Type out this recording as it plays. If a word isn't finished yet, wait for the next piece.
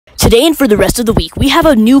Today and for the rest of the week, we have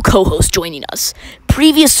a new co-host joining us.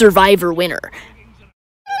 Previous Survivor winner.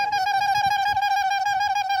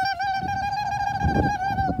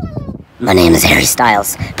 My name is Harry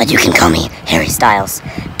Styles, but you can call me Harry Styles.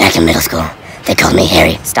 Back in middle school, they called me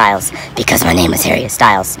Harry Styles because my name is Harry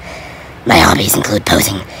Styles. My hobbies include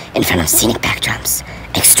posing in front of scenic backdrops,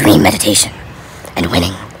 extreme meditation, and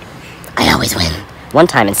winning. I always win. One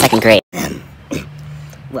time in second grade.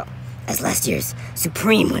 Well, as last year's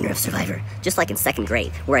supreme winner of Survivor, just like in second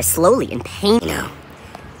grade, where I slowly and painfully,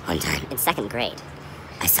 one time in second grade,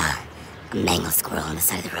 I saw a mangled squirrel on the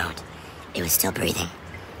side of the road. It was still breathing.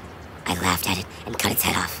 I laughed at it and cut its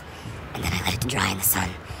head off, and then I let it to dry in the sun.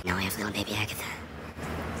 Now I have little baby Agatha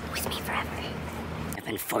with me forever. I've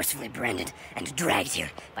been forcefully branded and dragged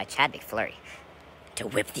here by Chad McFlurry to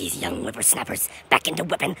whip these young whippersnappers back into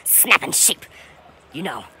whipping, snapping sheep. You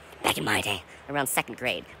know, back in my day, around second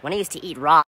grade, when I used to eat raw